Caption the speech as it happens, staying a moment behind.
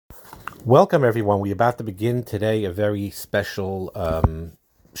Welcome, everyone. We're about to begin today a very special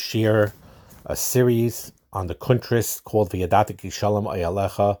shir, a series on the kuntris called V'yadati Shalom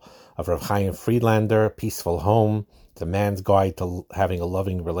Ayalecha of Rav Chaim Friedlander, Peaceful Home. It's a man's guide to having a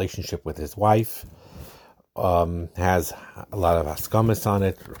loving relationship with his wife. Has a lot of haskamas on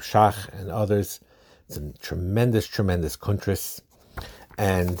it, Rav Shach and others. It's a tremendous kuntris.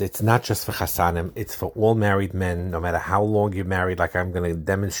 And it's not just for chasanim, it's for all married men, no matter how long you're married, like I'm going to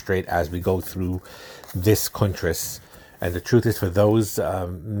demonstrate as we go through this kuntris. And the truth is, for those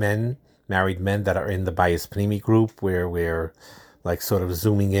married men that are in the Bayis Pnimi group, where we're like sort of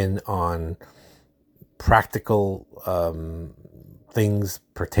zooming in on practical things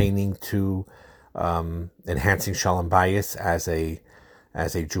pertaining to enhancing Shalom Bayis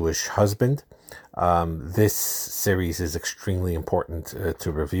as a Jewish husband. This series is extremely important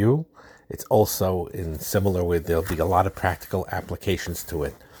to review. It's also in similar way, there'll be a lot of practical applications to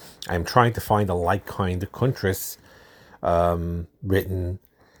it. I'm trying to find a like kind of kuntris written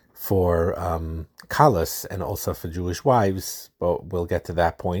for kalas and also for Jewish wives, but we'll get to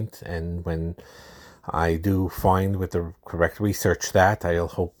that point. And when I do find with the correct research that, I'll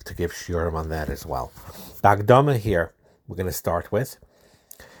hope to give shiurim on that as well. The Akdama here, we're going to start with.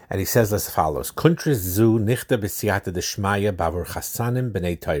 And he says as follows: Kuntris zu nichte b'siyata d'shmaya bavur chasanim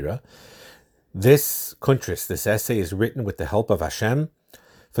b'nei Torah. This kuntris, this essay, is written with the help of Hashem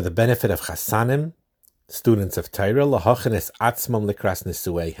for the benefit of chasanim, students of Torah, lahochen es atzmam likras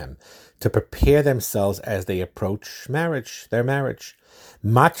nisueihem, to prepare themselves as they approach marriage, their marriage.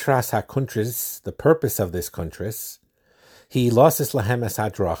 Matras ha-kuntris, the purpose of this kuntris, he loses lahem es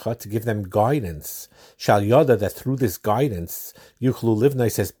hadracha, to give them guidance. Shal yoda, that through this guidance, yuchlu livnai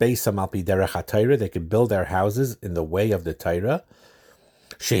says beisam al pi derech ha-Torah, they could build their houses in the way of the Torah.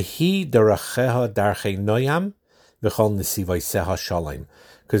 Shehi deracheha darchei noyam v'chol nesivaiseha shalom,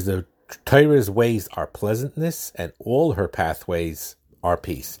 because the Torah's ways are pleasantness and all her pathways are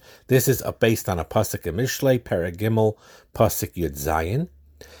peace. This is based on a pasuk in Mishlei, Paragimel, pasuk Yud Zayin.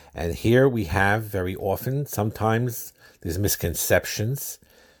 And here we have very often, sometimes there's misconceptions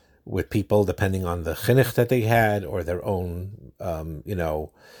with people depending on the chinuch that they had or their own,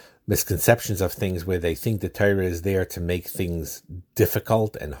 misconceptions of things where they think the Torah is there to make things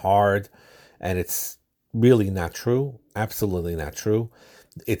difficult and hard. And it's really not true. Absolutely not true.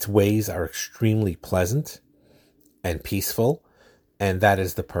 Its ways are extremely pleasant and peaceful. And that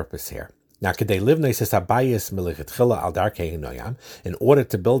is the purpose here. Now, in order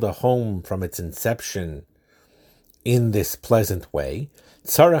to build a home from its inception in this pleasant way, a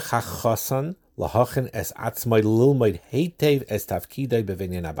chassan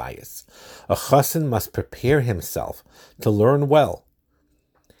must prepare himself to learn well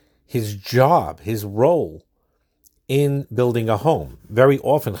his job, his role in building a home. Very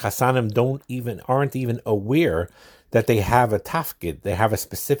often, chassanim aren't even aware that they have a tafkid, they have a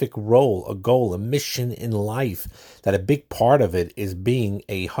specific role, a goal, a mission in life, that a big part of it is being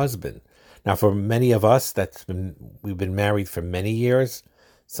a husband. Now, for many of us, we've been married for many years,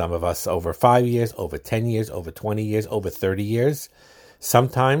 some of us over 5 years, over 10 years, over 20 years, over 30 years.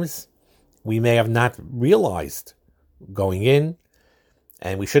 Sometimes we may have not realized going in,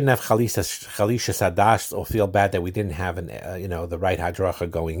 and we shouldn't have chalisha sadash or feel bad that we didn't have the right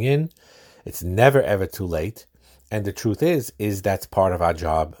hadracha going in. It's never ever too late. And the truth is that's part of our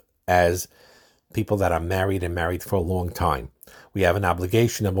job as people that are married and married for a long time. We have an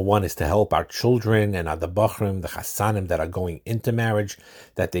obligation. Number one is to help our children and the bachrim, the chassanim that are going into marriage,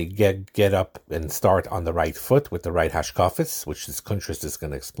 that they get up and start on the right foot with the right hashkafis, which this kuntris is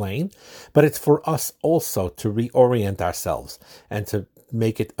going to explain. But it's for us also to reorient ourselves and to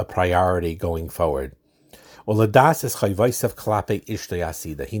make it a priority going forward. He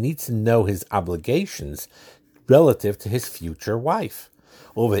needs to know his obligations relative to his future wife.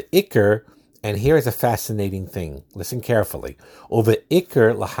 Over Iker, and here is a fascinating thing. Listen carefully. Over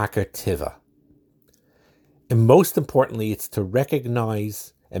Iker lahakar tiva. And most importantly, it's to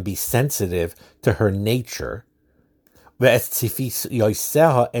recognize and be sensitive to her nature, and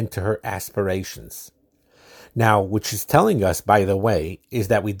to her aspirations. Now, which is telling us, by the way, is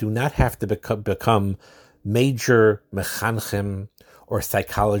that we do not have to become major mechanchim or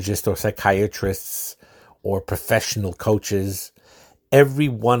psychologists or psychiatrists or professional coaches. Every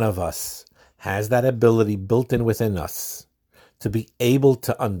one of us has that ability built in within us to be able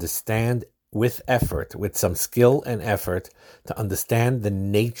to understand with effort, with some skill and effort, to understand the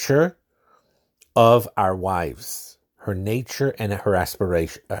nature of our wives, her nature and her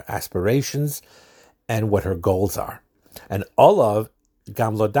aspirations, and what her goals are. And olav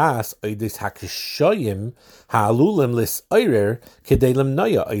Gam lodas oidis hakishoyim ha'alulim lis oirer kedelim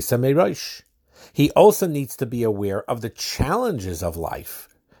noya oisa meirosh. He also needs to be aware of the challenges of life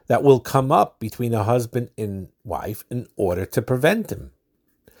that will come up between a husband and wife in order to prevent him.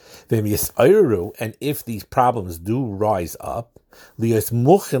 And if these problems do rise up, lios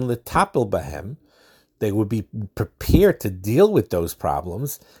muchen letapel bahem, they would be prepared to deal with those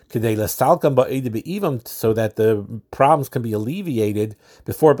problems, so that the problems can be alleviated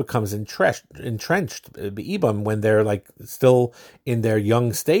before it becomes entrenched. When they're like still in their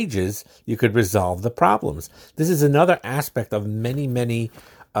young stages, you could resolve the problems. This is another aspect of many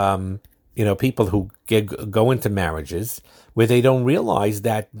people who go into marriages where they don't realize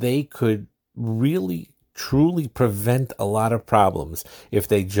that they could really, truly prevent a lot of problems if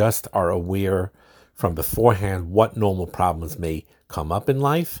they just are aware from beforehand what normal problems may come up in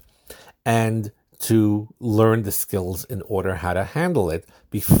life, and to learn the skills in order how to handle it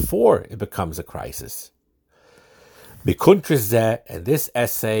before it becomes a crisis. And this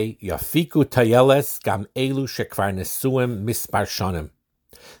essay, Yafiku Tayeles Gam Elu Shekvar Nesuim Mispar Shonim.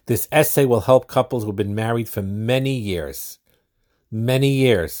 This essay will help couples who've been married for many years. Many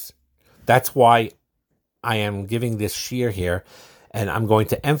years. That's why I am giving this shiur here. And I'm going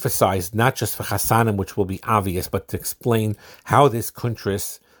to emphasize, not just for Chassanim, which will be obvious, but to explain how this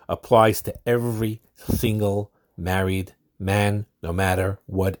kuntris applies to every single married man, no matter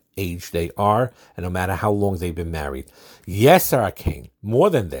what age they are, and no matter how long they've been married. Yes, Arakein, more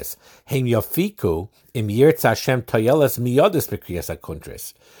than this. Heim yafiku im yirtz Hashem toyeles miyodis b'kriyas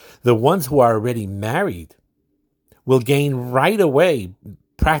kuntris. The ones who are already married will gain right away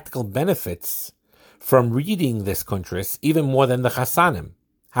practical benefits from reading this kuntris, even more than the Chassanim.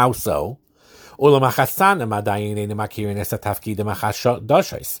 How so? Because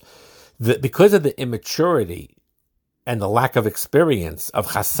of the immaturity and the lack of experience of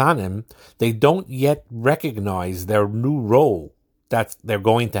Chassanim, they don't yet recognize their new role that they're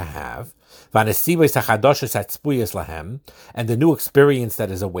going to have, and the new experience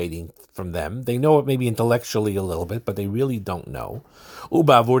that is awaiting from them. They know it maybe intellectually a little bit, but they really don't know.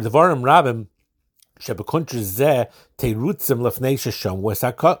 For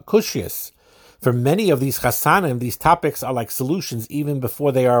many of these chassanim, these topics are like solutions even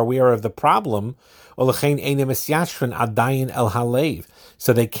before they are aware of the problem,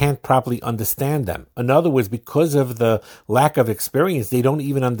 so they can't properly understand them. In other words, because of the lack of experience, they don't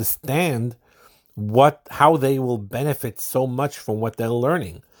even understand how they will benefit so much from what they're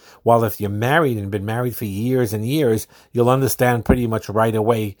learning. While if you're married and been married for years and years, you'll understand pretty much right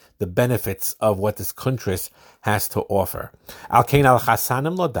away the benefits of what this kuntris has to offer. Al kein al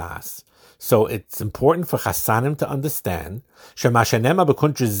chassanim lodas. So it's important for chassanim to understand shemashenema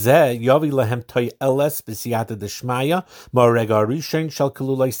b'kuntris zeh yavi lehem toyeles b'siyata d'shmaya ma'orega rishon shel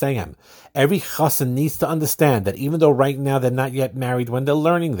kululay seyem. Every chassan needs to understand that even though right now they're not yet married when they're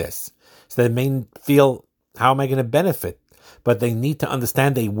learning this, so they may feel, how am I going to benefit? But they need to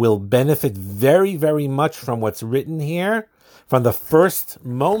understand they will benefit very, very much from what's written here from the first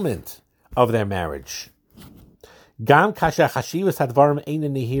moment of their marriage. Even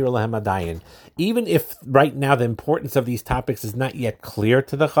if right now the importance of these topics is not yet clear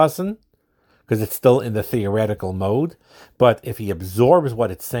to the chassan, because it's still in the theoretical mode, but if he absorbs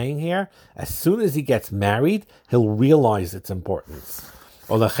what it's saying here, as soon as he gets married, he'll realize its importance.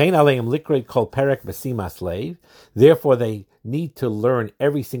 Therefore, they need to learn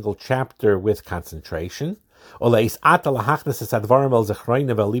every single chapter with concentration, and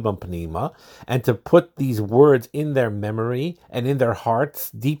to put these words in their memory and in their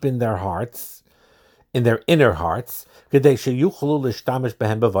hearts, deep in their hearts, in their inner hearts, so they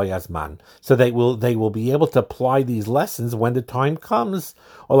will be able to apply these lessons when the time comes,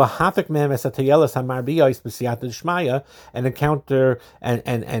 and encounter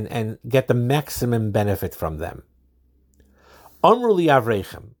and get the maximum benefit from them. Amruli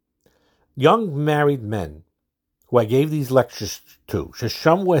Avrechem, young married men who I gave these lectures to,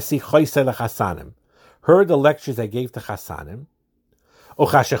 heard the lectures I gave to Chassanim,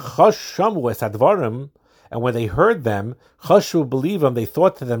 and when they heard them, chashu believe them, they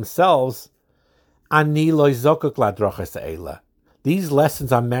thought to themselves, Ani lo zokuk ladrachas eila. These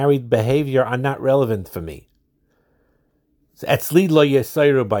lessons on married behavior are not relevant for me. Etzli lo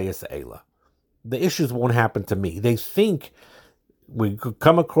yesayru bayis eila. The issues won't happen to me. They think we could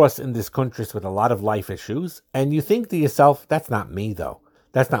come across in this country with a lot of life issues, and you think to yourself, that's not me though.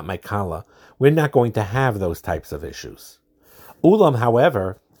 That's not my kala. We're not going to have those types of issues. Ulam,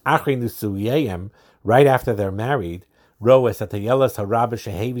 however, achri nusuyayim, right after they're married, After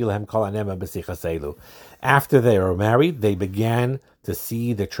they were married, they began to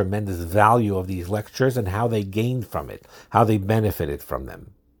see the tremendous value of these lectures and how they gained from it, how they benefited from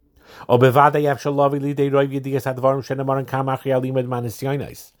them.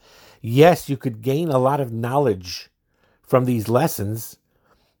 Yes, you could gain a lot of knowledge from these lessons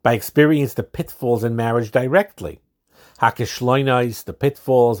by experiencing the pitfalls in marriage directly. The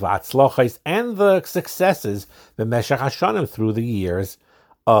pitfalls, and the successes, the Meshach Hashanim, through the years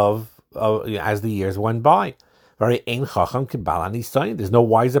as the years went by. There's no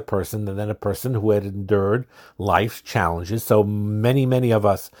wiser person than a person who had endured life's challenges. So many of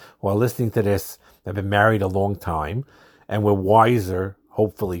us who are listening to this have been married a long time, and we're wiser,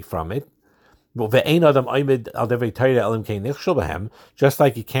 hopefully, from it. Just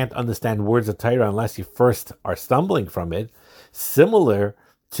like you can't understand words of Torah unless you first are stumbling from it, similar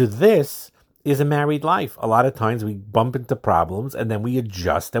to this is a married life. A lot of times we bump into problems and then we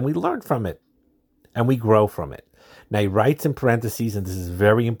adjust and we learn from it and we grow from it. Now he writes in parentheses, and this is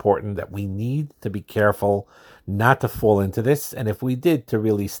very important, that we need to be careful not to fall into this, and if we did, to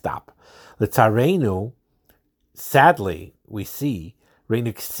really stop. L'tzarenu, sadly, we see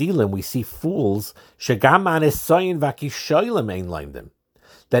fools,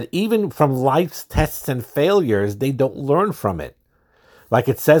 that even from life's tests and failures, they don't learn from it. Like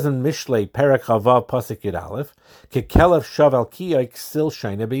it says in Mishlei, Perek Chavav, Pasuk Yud Aleph, Kekelev shav al kiyai ksil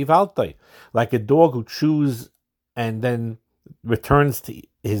shayna beivaltai. Like a dog who chews and then returns to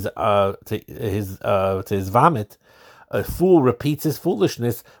his vomit, a fool repeats his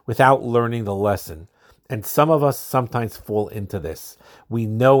foolishness without learning the lesson. And some of us sometimes fall into this. We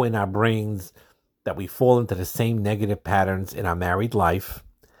know in our brains that we fall into the same negative patterns in our married life,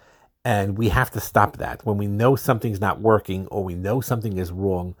 and we have to stop that. When we know something's not working or we know something is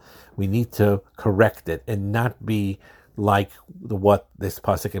wrong, we need to correct it and not be like what this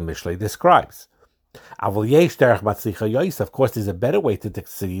pasuk in Mishlei describes. Of course, there's a better way to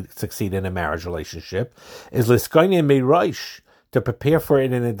succeed in a marriage relationship, is to prepare for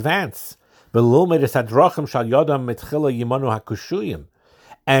it in advance. And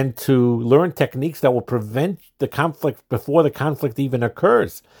to learn techniques that will prevent the conflict before the conflict even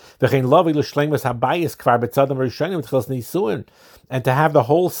occurs. And to have the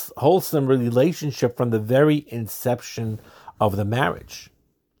wholesome relationship from the very inception of the marriage.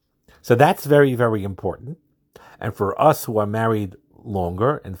 So that's very, very important. And for us who are married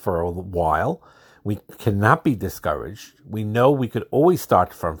longer and for a while, we cannot be discouraged. We know we could always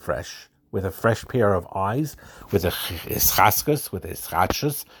start from fresh, with a fresh pair of eyes, with a ischaskus, with a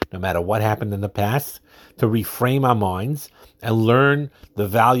ischachus, no matter what happened in the past, to reframe our minds and learn the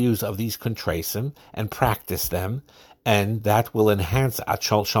values of these contrasim and practice them, and that will enhance our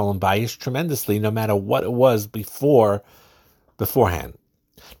shalom bayis tremendously, no matter what it was beforehand.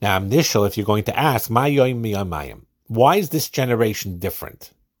 Now, initial, if you're going to ask, why is this generation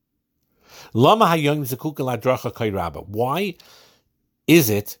different? Why is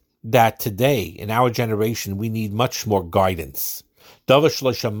it that today, in our generation, we need much more guidance? This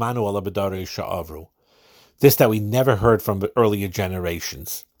that we never heard from the earlier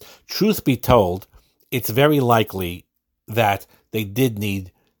generations. Truth be told, it's very likely that they did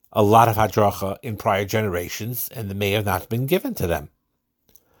need a lot of hadracha in prior generations, and they may have not been given to them.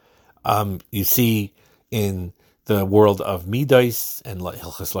 You see in the world of Midos and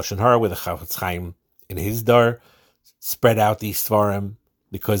Hilchos Lashon Hara, where the Chafetz Chaim in his dar spread out these svarim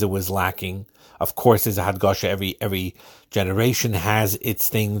because it was lacking. Of course, there's a hadgasha. Every generation has its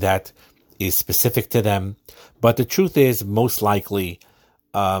thing that is specific to them. But the truth is, most likely,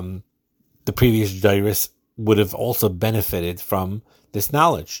 the previous Jairis would have also benefited from this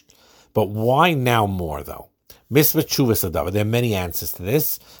knowledge. But why now more, though? Misvah Tshuvas Adavar. There are many answers to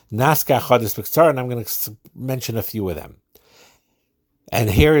this. Naska Chadis B'Ktsar, and I'm going to mention a few of them. And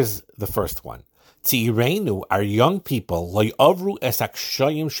here is the first one. Tzireinu, our young people, loy avru es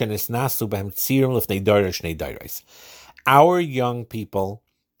akshoyim shenisnasu behem tzirim lifnei dara shnei darais. Our young people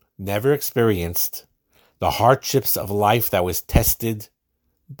never experienced the hardships of life that was tested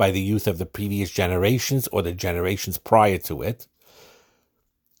by the youth of the previous generations or the generations prior to it.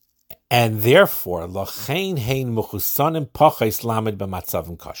 And therefore, lochein hein mechusanim pachais lamed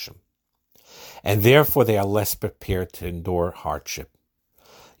b'matzavim kashim. And therefore, they are less prepared to endure hardship.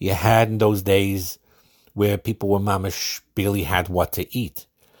 You had in those days where people were mamish barely had what to eat.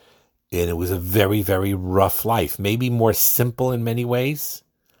 And it was a very, very rough life. Maybe more simple in many ways,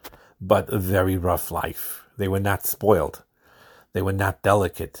 but a very rough life. They were not spoiled. They were not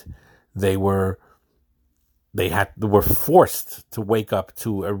delicate. They were forced to wake up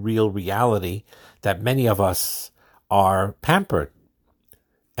to a real reality that many of us are pampered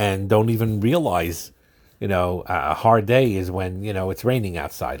and don't even realize, a hard day is when, it's raining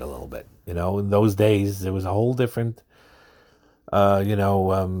outside a little bit. In those days, there was a whole different,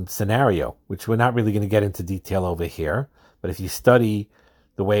 scenario, which we're not really going to get into detail over here. But if you study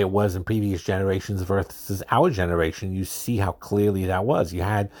the way it was in previous generations versus our generation, you see how clearly that was. You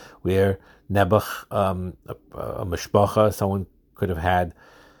had where Nebuch, a mishpacha, someone could have had,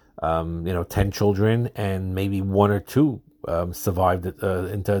 10 children, and maybe one or two survived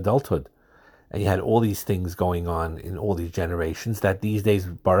into adulthood. And you had all these things going on in all these generations that these days,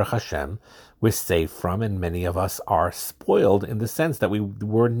 Baruch Hashem, we're safe from, and many of us are spoiled in the sense that we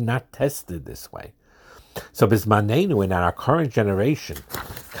were not tested this way. So Bismanenu, in our current generation,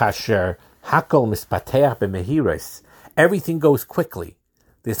 Kasher Hakol Mispateach B'Mehiris, everything goes quickly.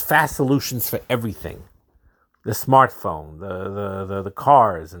 There's fast solutions for everything. The smartphone, the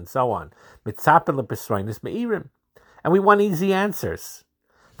cars, and so on. Mitzapel B'Sroinis Me'irim. And we want easy answers.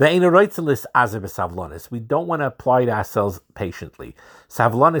 We don't want to apply to ourselves patiently.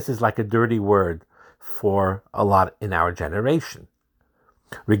 Savlonis is like a dirty word for a lot in our generation.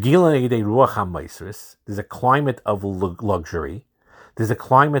 There's a climate of luxury. There's a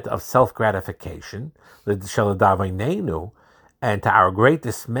climate of self-gratification. And to our great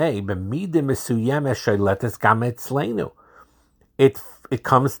dismay, it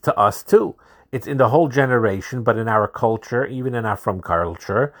comes to us too. It's in the whole generation, but in our culture, even in our from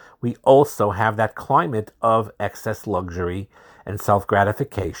culture, we also have that climate of excess luxury and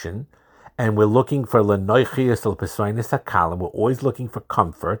self-gratification. And we're looking for lenoichias el pesroinis hakalim. We're always looking for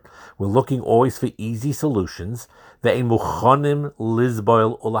comfort. We're looking always for easy solutions. Ve'en muchonim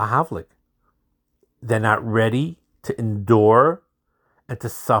lizboil ulahavlik. They're not ready to endure and to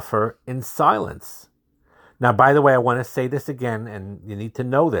suffer in silence. Now, by the way, I want to say this again, and you need to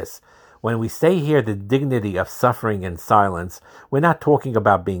know this. When we say here the dignity of suffering in silence, we're not talking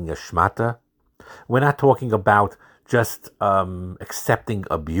about being a shmata. We're not talking about just accepting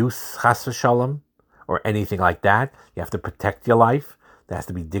abuse, chas v'shalom, or anything like that. You have to protect your life. There has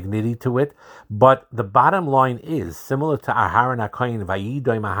to be dignity to it. But the bottom line is, similar to Aharon HaKohen,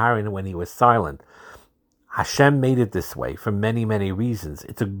 Vayidoim Aharon, when he was silent, Hashem made it this way for many, many reasons.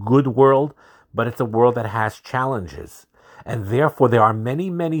 It's a good world, but it's a world that has challenges. And therefore, there are many,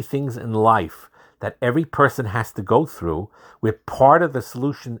 many things in life that every person has to go through, where part of the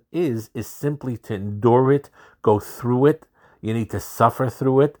solution is simply to endure it, go through it. You need to suffer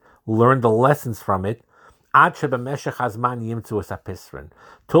through it, learn the lessons from it,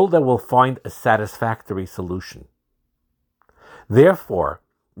 till they will find a satisfactory solution. Therefore,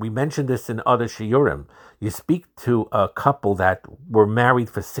 we mentioned this in other shiurim. You speak to a couple that were married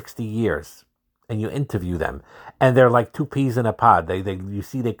for 60 years, and you interview them, and they're like two peas in a pod. You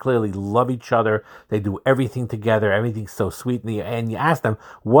see they clearly love each other. They do everything together. Everything's so sweet. And you ask them,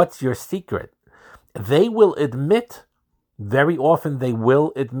 what's your secret? They will admit, very often they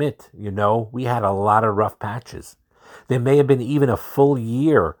will admit, we had a lot of rough patches. There may have been even a full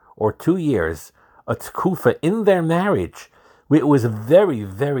year or 2 years, a tkufa in their marriage. It was very,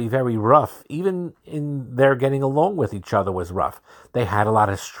 very, very rough. Even in their getting along with each other was rough. They had a lot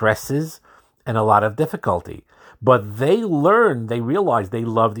of stresses and a lot of difficulty. But they realized they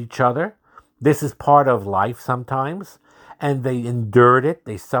loved each other. This is part of life sometimes. And they endured it.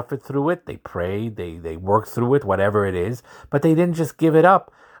 They suffered through it. They prayed. They worked through it, whatever it is. But they didn't just give it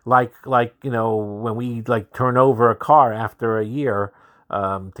up. Like when we turn over a car after a year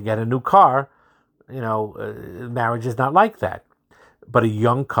to get a new car, marriage is not like that. But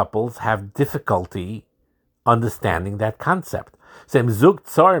young couples have difficulty understanding that concept. If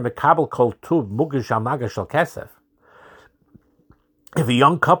a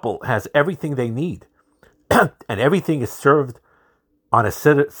young couple has everything they need and everything is served on a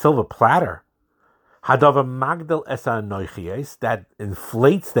silver platter, that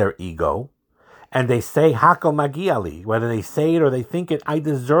inflates their ego, and they say hakol magiali, whether they say it or they think it, I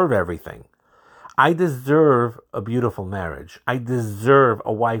deserve everything. I deserve a beautiful marriage. I deserve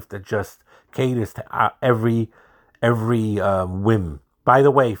a wife that just caters to every whim. By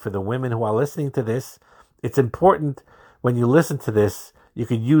the way, for the women who are listening to this, it's important when you listen to this, you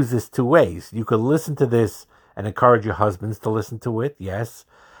could use this two ways. You could listen to this and encourage your husbands to listen to it, yes.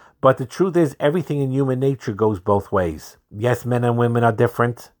 But the truth is, everything in human nature goes both ways. Yes, men and women are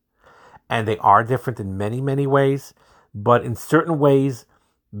different, and they are different in many, many ways, but in certain ways,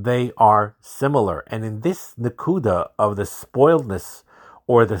 they are similar. And in this nakuda of the spoiledness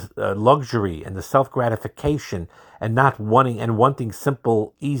or the luxury and the self-gratification and not wanting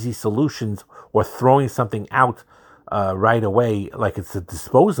simple, easy solutions or throwing something out right away like it's a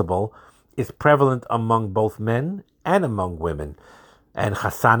disposable, is prevalent among both men and among women. And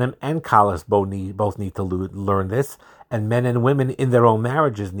Chassanim and Kalas both need to learn this, and men and women in their own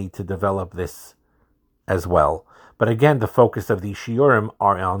marriages need to develop this as well. But again, the focus of these shiurim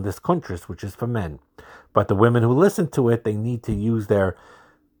are on this kuntris, which is for men. But the women who listen to it, they need to use their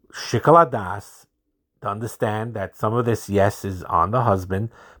shikol hadas to understand that some of this, yes, is on the husband,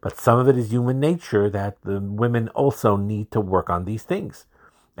 but some of it is human nature, that the women also need to work on these things.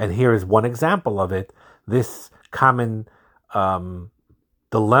 And here is one example of it, this common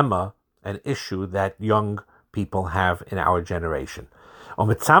dilemma and issue that young people have in our generation.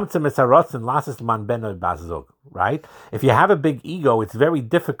 Right? If you have a big ego, it's very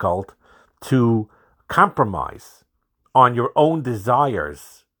difficult to compromise on your own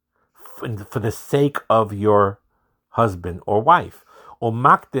desires for the sake of your husband or wife. And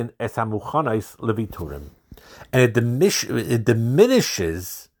it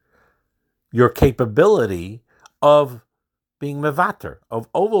diminishes your capability of being mevater, of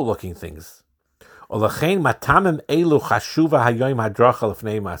overlooking things.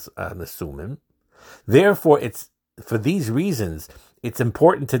 Therefore, it's for these reasons, it's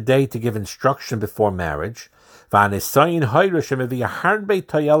important today to give instruction before marriage. It'll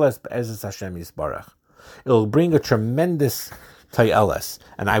bring a tremendous tayeles.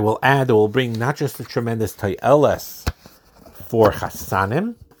 And I will add, it will bring not just a tremendous tayeles for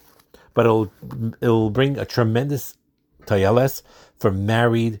chassanim, but it'll bring a tremendous tayeles for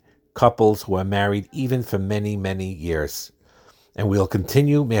married couples who are married even for many, many years. And we'll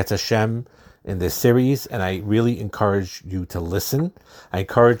continue, Me'at Hashem, in this series, and I really encourage you to listen. I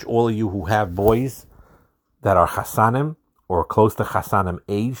encourage all of you who have boys that are chassanim or close to chassanim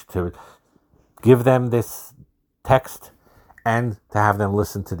age to give them this text and to have them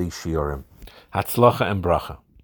listen to these shiurim. Hatzlacha and bracha.